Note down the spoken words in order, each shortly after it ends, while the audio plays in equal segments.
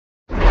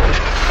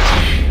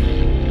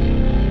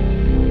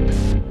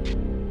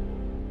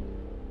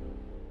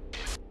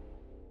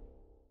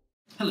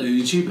Hello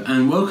YouTube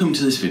and welcome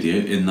to this video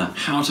in the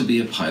How to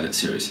Be a Pilot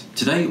series.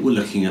 Today we're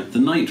looking at the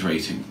night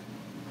rating.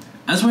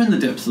 As we're in the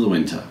depths of the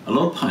winter, a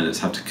lot of pilots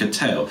have to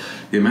curtail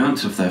the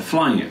amount of their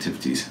flying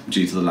activities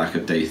due to the lack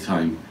of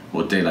daytime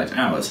or daylight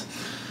hours.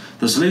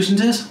 The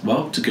solution is,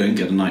 well, to go and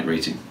get a night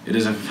rating. It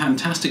is a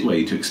fantastic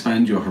way to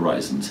expand your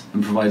horizons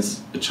and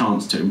provides a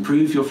chance to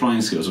improve your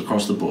flying skills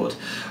across the board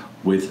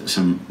with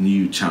some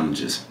new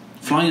challenges.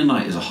 Flying at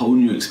night is a whole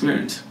new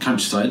experience.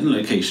 Countryside and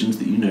locations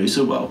that you know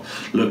so well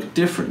look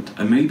different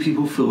and many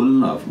people fall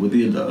in love with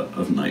the allure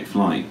of night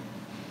flying.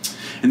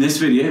 In this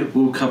video,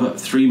 we'll cover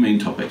three main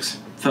topics.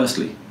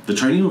 Firstly, the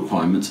training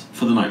requirements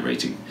for the night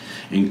rating,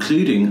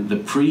 including the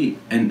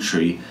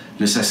pre-entry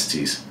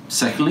necessities.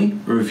 Secondly,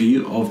 a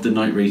review of the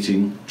night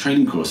rating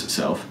training course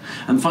itself.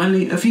 And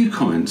finally, a few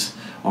comments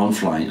on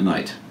flying at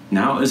night.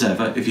 Now, as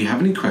ever, if you have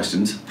any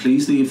questions,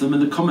 please leave them in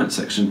the comment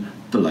section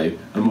below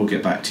and we'll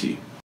get back to you.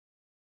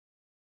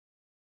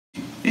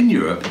 In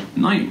Europe,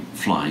 night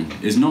flying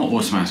is not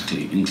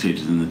automatically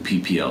included in the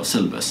PPL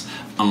syllabus,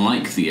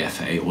 unlike the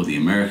FA or the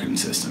American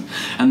system,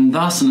 and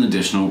thus an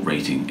additional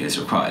rating is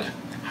required.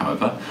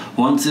 However,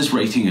 once this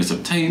rating is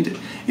obtained,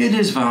 it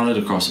is valid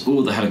across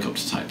all the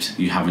helicopter types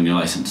you have on your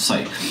license.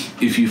 So,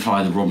 if you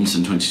fly the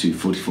Robinson 22,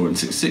 44 and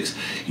 66,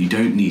 you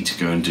don't need to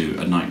go and do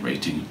a night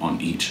rating on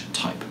each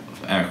type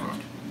of aircraft.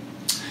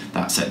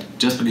 That said,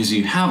 just because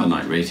you have a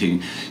night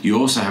rating, you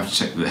also have to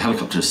check that the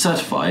helicopter is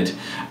certified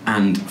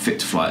and fit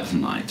to fly at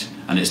night,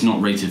 and it's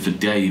not rated for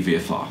day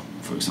VFR,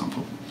 for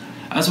example.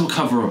 As we'll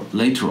cover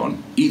later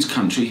on, each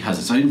country has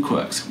its own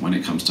quirks when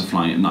it comes to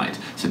flying at night,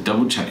 so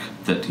double check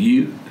that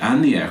you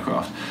and the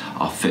aircraft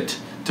are fit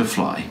to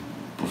fly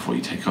before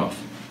you take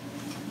off.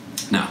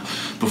 Now,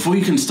 before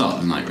you can start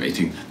the night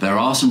rating, there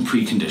are some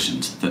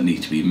preconditions that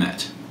need to be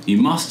met. You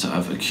must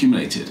have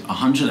accumulated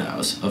 100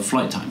 hours of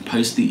flight time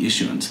post the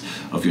issuance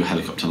of your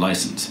helicopter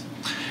license.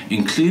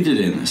 Included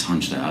in this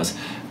 100 hours,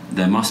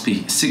 there must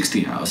be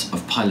 60 hours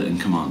of pilot and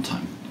command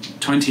time,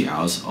 20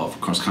 hours of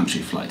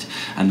cross-country flight,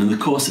 and then the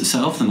course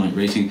itself, the night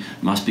rating,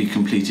 must be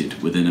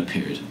completed within a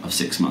period of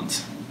 6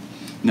 months.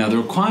 Now, the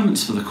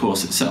requirements for the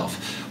course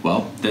itself,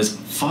 well, there's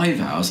 5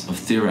 hours of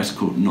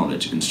theoretical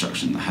knowledge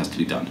instruction that has to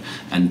be done,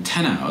 and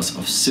 10 hours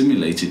of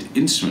simulated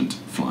instrument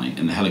flying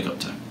in the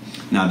helicopter.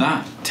 Now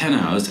that 10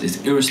 hours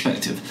is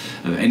irrespective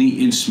of any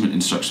instrument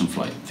instruction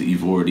flight that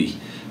you've already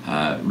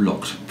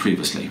logged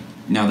previously.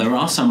 Now there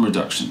are some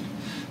reduction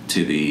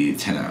to the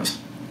 10 hours.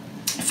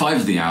 5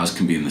 of the hours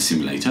can be in the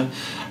simulator,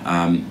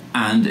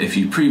 and if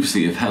you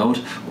previously have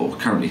held or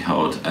currently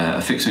hold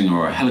a fixed wing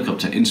or a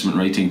helicopter instrument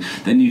rating,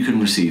 then you can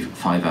receive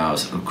 5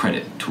 hours of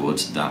credit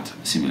towards that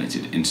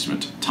simulated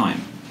instrument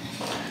time.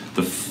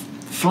 The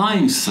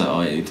flying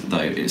side, though,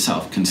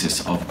 itself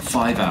consists of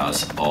 5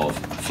 hours of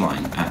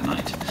flying at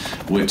night,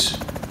 which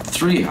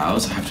 3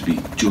 hours have to be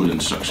dual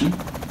instruction,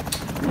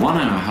 1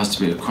 hour has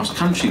to be a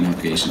cross-country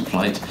navigation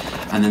flight,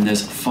 and then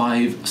there's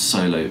 5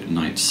 solo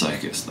night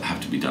circuits that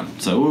have to be done.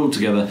 So all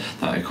together,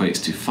 that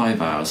equates to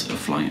 5 hours of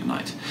flying at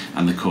night,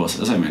 and the course,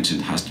 as I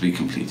mentioned, has to be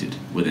completed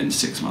within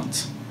 6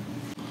 months.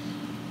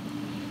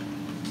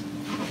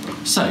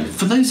 So,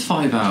 for those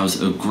 5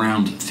 hours of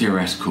ground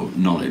theoretical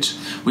knowledge,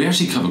 we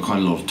actually cover quite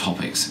a lot of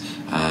topics,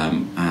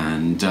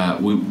 and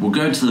we'll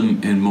go into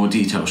them in more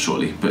detail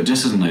shortly, but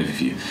just as an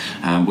overview,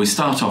 we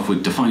start off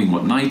with defining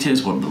what night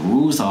is, what the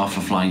rules are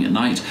for flying at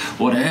night,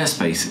 what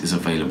airspace is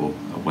available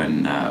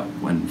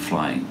when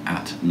flying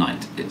at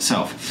night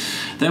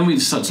itself. Then we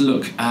start to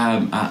look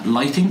at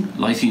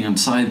lighting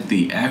inside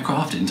the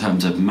aircraft in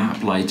terms of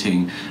map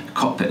lighting,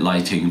 cockpit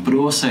lighting, but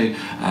also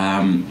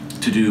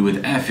to do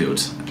with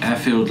airfields,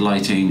 airfield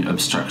lighting,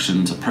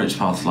 obstructions, approach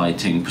path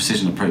lighting,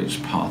 precision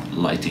approach path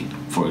lighting,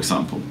 for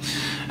example.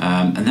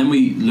 And then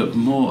we look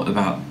more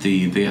about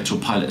the actual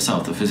pilot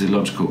itself, the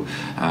physiological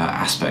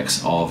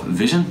aspects of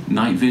vision,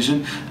 night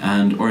vision,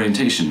 and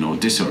orientation or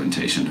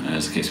disorientation,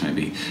 as the case may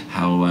be,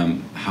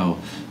 how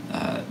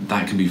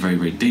that can be very,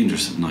 very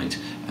dangerous at night,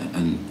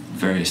 and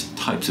various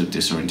types of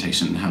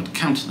disorientation and how to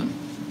counter them.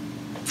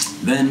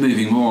 Then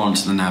moving more on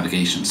to the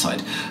navigation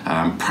side,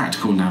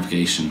 practical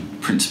navigation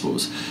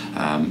principles,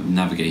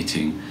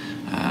 navigating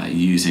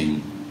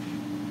using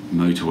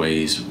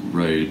motorways,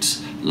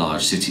 roads,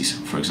 large cities,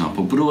 for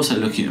example, but also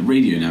looking at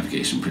radio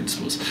navigation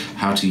principles,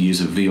 how to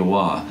use a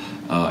VOR,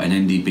 an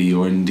NDB,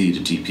 or indeed a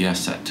GPS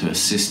set to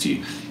assist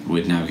you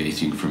with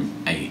navigating from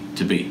A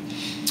to B.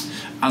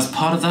 As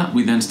part of that,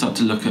 we then start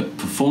to look at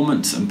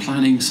performance and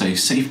planning, so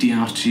safety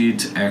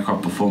altitudes,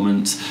 aircraft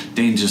performance,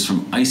 dangers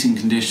from icing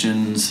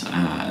conditions,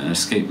 and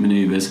escape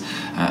maneuvers,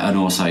 and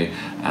also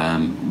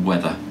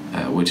weather,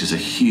 which is a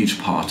huge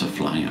part of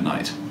flying at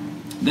night.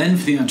 Then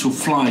for the actual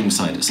flying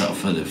side itself,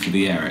 for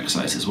the air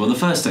exercises, well, the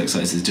first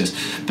exercise is just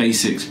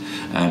basic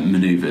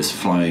maneuvers,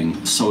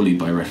 flying solely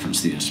by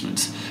reference to the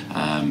instruments.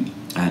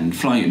 And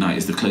flying at night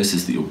is the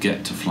closest that you'll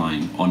get to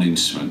flying on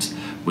instruments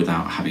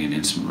without having an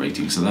instrument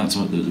rating. So that's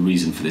what the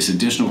reason for this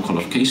additional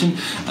qualification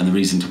and the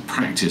reason to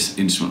practice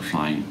instrument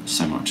flying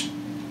so much.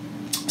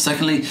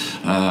 Secondly,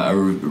 a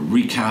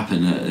recap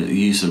and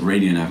use of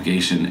radio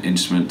navigation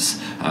instruments,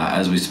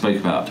 as we spoke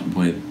about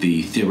with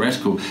the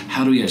theoretical.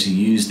 How do we actually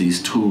use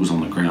these tools on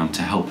the ground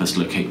to help us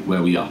locate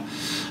where we are?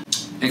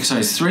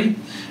 Exercise 3,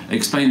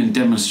 explain and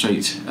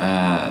demonstrate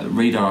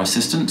radar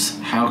assistance.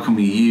 How can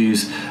we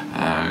use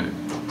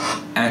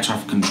air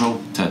traffic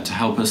control to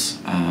help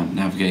us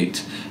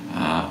navigate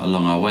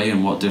along our way,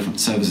 and what different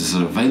services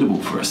are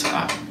available for us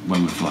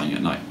when we're flying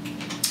at night.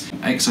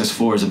 Exercise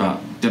 4 is about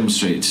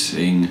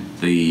demonstrating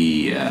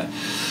the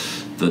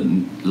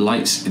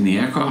lights in the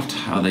aircraft,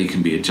 how they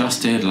can be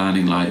adjusted,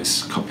 landing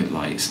lights, cockpit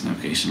lights,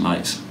 navigation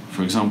lights,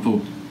 for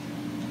example,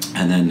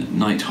 and then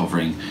night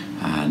hovering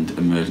and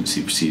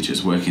emergency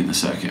procedures working the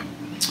circuit.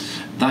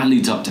 That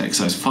leads up to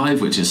exercise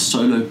 5, which is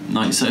solo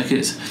night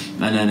circuits,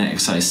 and then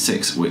exercise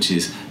 6, which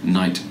is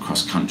night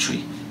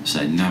cross-country,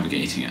 so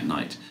navigating at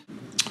night.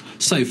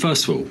 So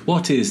first of all,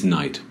 what is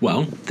night?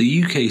 Well,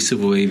 the UK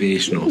Civil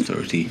Aviation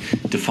Authority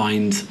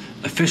defines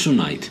official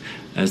night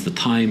as the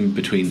time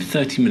between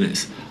 30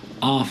 minutes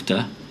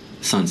after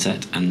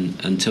sunset and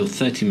until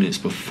 30 minutes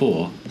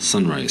before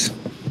sunrise.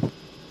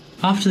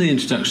 After the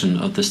introduction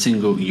of the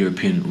Single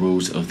European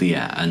Rules of the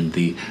Air and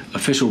the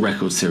Official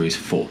Record Series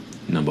 4,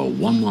 number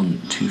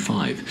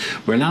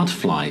 1125, we're allowed to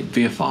fly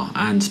VFR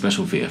and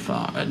special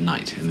VFR at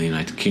night in the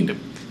United Kingdom.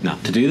 Now,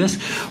 to do this,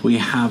 we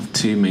have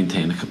to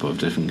maintain a couple of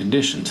different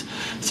conditions.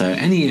 So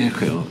any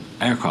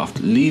aircraft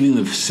leaving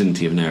the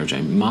vicinity of an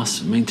aerodrome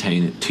must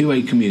maintain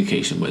two-way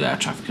communication with air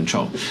traffic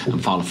control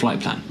and file a flight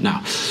plan. Now,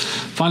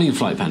 filing a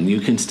flight plan, you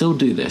can still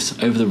do this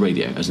over the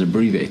radio as an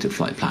abbreviated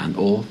flight plan,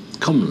 or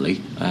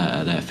commonly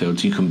at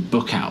airfields you can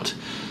book out.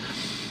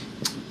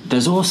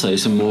 There's also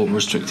some more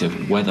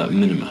restrictive weather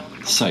minima.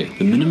 So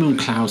the minimum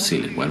cloud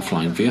ceiling when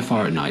flying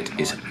VFR at night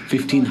is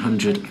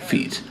 1,500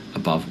 feet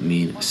above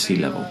mean sea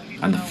level,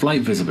 and the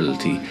flight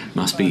visibility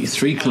must be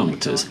 3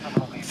 kilometers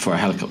for a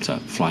helicopter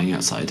flying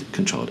outside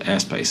controlled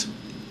airspace.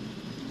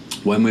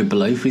 When we're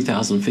below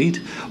 3,000 feet,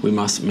 we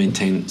must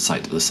maintain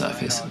sight of the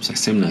surface, so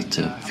similar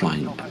to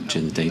flying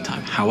during the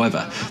daytime.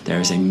 However, there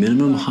is a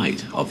minimum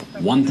height of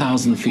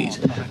 1,000 feet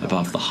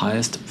above the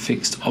highest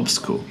fixed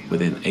obstacle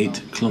within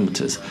 8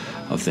 kilometers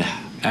of the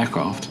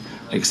aircraft,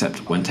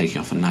 except when taking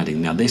off and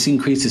landing. Now, this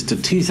increases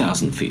to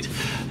 2,000 feet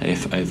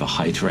if over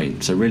high terrain.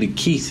 So really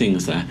key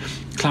things there: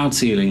 cloud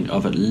ceiling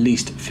of at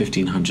least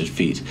 1,500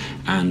 feet,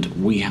 and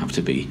we have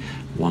to be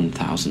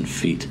 1,000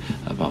 feet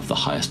above the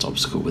highest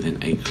obstacle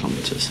within 8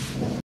 kilometers.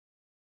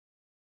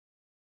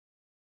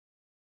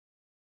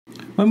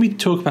 When we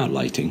talk about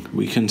lighting,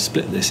 we can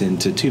split this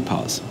into two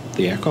parts: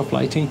 the aircraft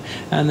lighting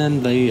and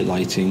then the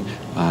lighting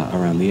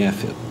around the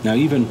airfield. Now,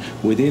 even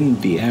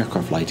within the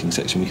aircraft lighting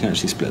section, we can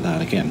actually split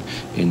that again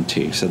in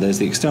two. So there's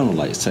the external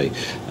lights, so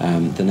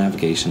the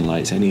navigation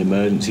lights, any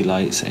emergency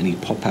lights, any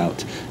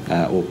pop-out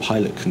or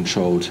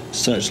pilot-controlled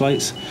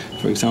searchlights,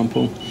 for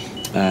example,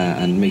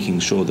 and making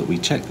sure that we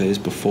check those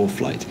before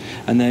flight.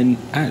 And then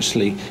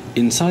actually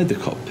inside the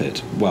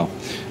cockpit, well,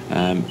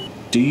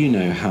 do you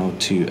know how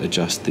to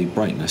adjust the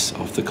brightness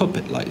of the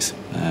cockpit lights?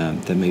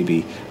 There may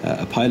be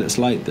a pilot's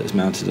light that's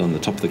mounted on the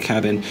top of the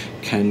cabin.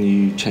 Can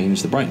you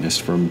change the brightness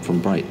from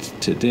bright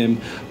to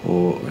dim,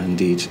 or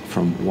indeed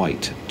from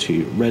white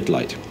to red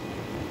light?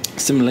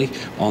 Similarly,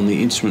 on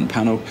the instrument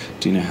panel,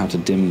 do you know how to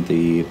dim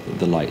the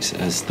lights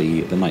as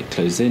the night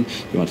closes in?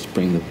 You want to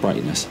bring the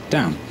brightness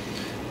down.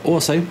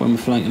 Also, when we're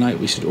flying at night,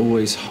 we should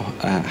always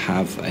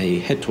have a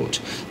head torch.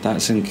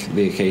 That's in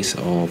the case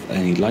of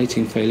any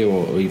lighting failure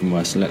or even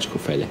worse, electrical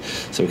failure.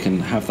 So we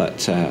can have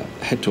that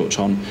head torch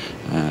on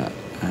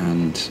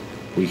and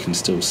we can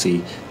still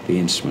see the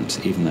instruments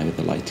even though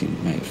the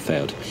lighting may have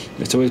failed.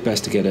 It's always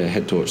best to get a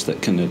head torch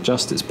that can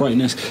adjust its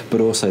brightness,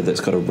 but also that's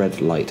got a red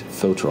light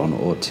filter on,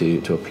 or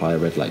to apply a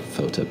red light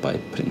filter by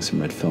putting some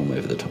red film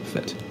over the top of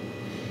it.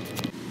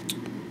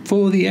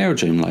 For the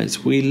aerodrome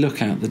lights, we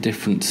look at the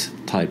different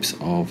types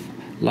of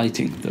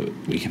lighting that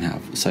we can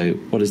have. So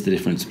what is the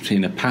difference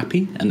between a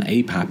PAPI, an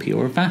APAPI,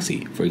 or a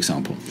VASI, for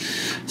example?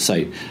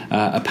 So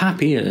a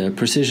PAPI, a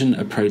Precision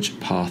Approach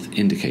Path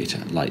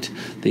Indicator light.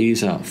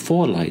 These are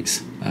 4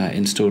 lights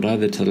installed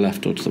either to the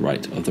left or to the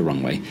right of the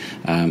runway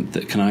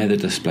that can either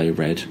display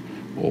red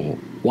or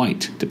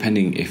white,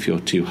 depending if you're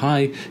too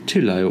high,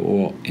 too low,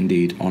 or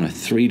indeed on a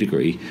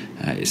 3-degree,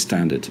 it's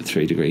standard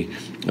 3-degree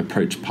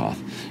approach path.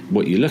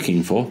 What you're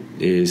looking for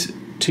is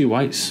 2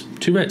 whites,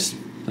 2 reds.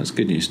 That's a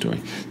good news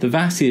story. The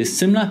VASI is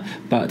similar,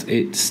 but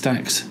it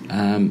stacks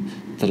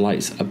the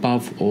lights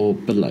above or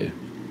below.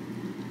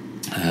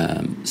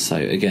 So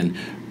again,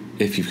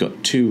 if you've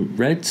got 2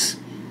 reds,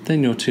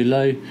 then you're too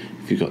low.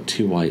 If you've got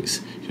 2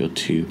 whites, you're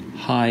too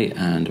high,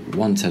 and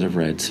 1 set of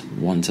reds,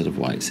 1 set of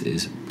whites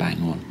is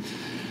bang on.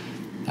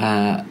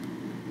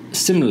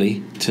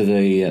 Similarly to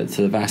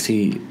the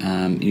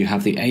VASI, you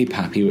have the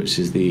APAPI, which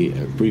is the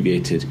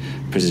abbreviated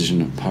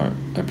Precision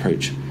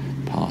Approach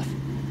Path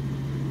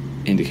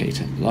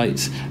Indicator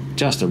lights.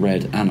 Just a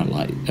red and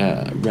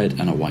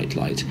a white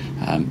light.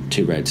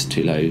 2 reds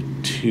too low,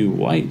 2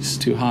 whites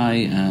too high,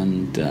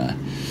 and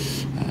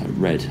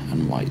red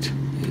and white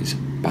is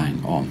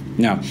bang on.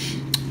 Now,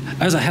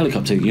 As a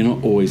helicopter, you're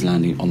not always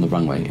landing on the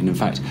runway, and in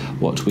fact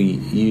what we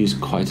use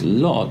quite a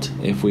lot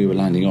if we were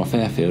landing off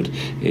airfield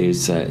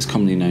is it's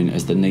commonly known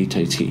as the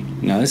NATO T.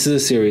 Now this is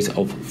a series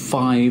of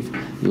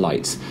 5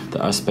 lights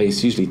that are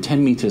spaced usually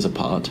 10 metres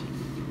apart,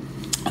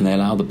 and they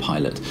allow the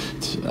pilot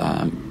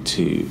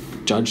to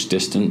judge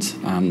distance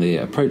and the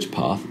approach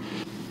path.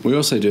 We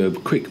also do a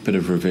quick bit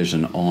of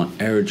revision on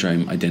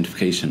aerodrome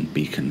identification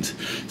beacons.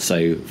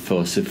 So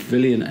for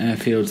civilian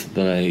airfields,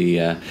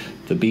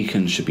 the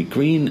beacon should be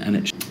green,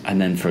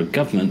 and then for a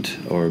government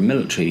or a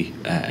military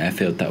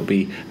airfield, that would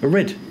be a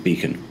red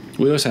beacon.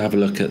 We also have a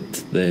look at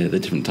the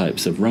different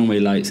types of runway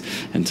lights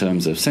in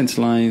terms of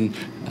centerline,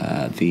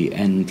 the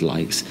end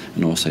lights,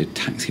 and also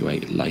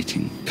taxiway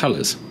lighting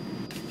colours.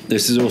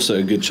 This is also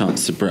a good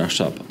chance to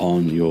brush up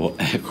on your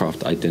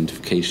aircraft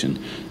identification,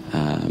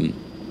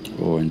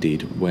 or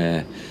indeed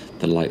where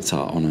the lights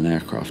are on an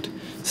aircraft.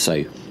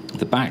 So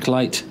the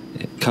backlight,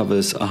 it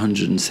covers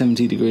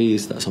 170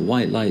 degrees, that's a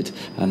white light,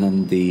 and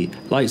then the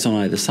lights on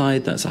either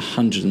side, that's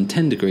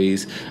 110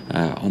 degrees.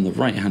 On the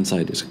right hand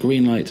side it's a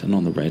green light, and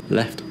on the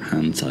left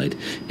hand side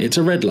it's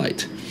a red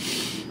light.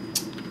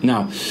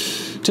 Now,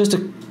 just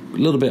a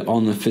little bit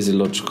on the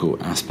physiological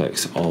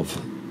aspects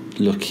of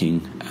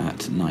looking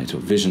at night, or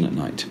vision at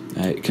night.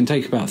 It can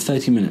take about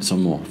 30 minutes or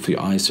more for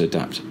your eyes to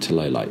adapt to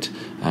low light.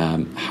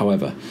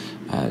 However,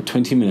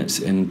 20 minutes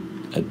in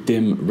a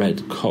dim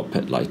red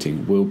cockpit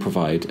lighting will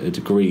provide a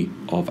degree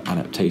of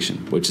adaptation,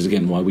 which is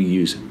again why we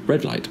use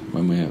red light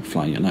when we're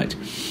flying at night.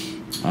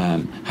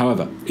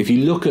 However, if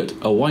you look at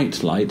a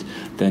white light,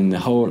 then the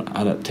whole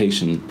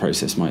adaptation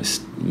process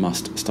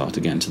must start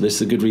again. So this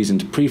is a good reason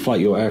to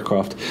pre-flight your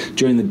aircraft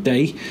during the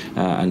day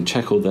and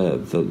check all the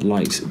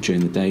lights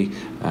during the day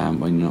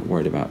when you're not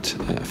worried about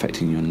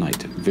affecting your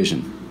night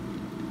vision.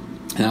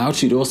 Now,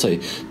 altitude also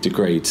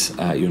degrades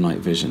your night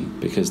vision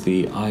because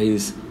the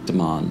eye's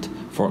demand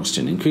for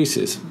oxygen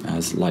increases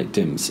as light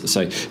dims.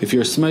 So if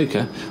you're a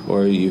smoker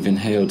or you've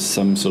inhaled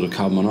some sort of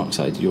carbon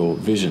monoxide, your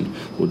vision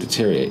will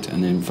deteriorate.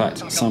 And in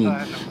fact, some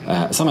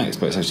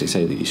experts actually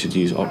say that you should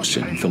use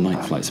oxygen for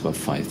night flights above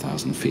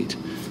 5,000 feet.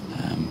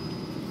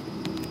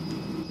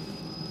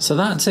 So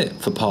that's it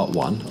for part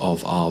 1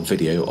 of our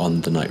video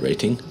on the night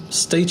rating.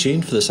 Stay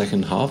tuned for the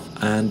second half,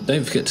 and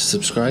don't forget to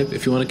subscribe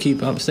if you want to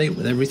keep up to date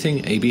with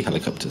everything AB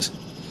Helicopters.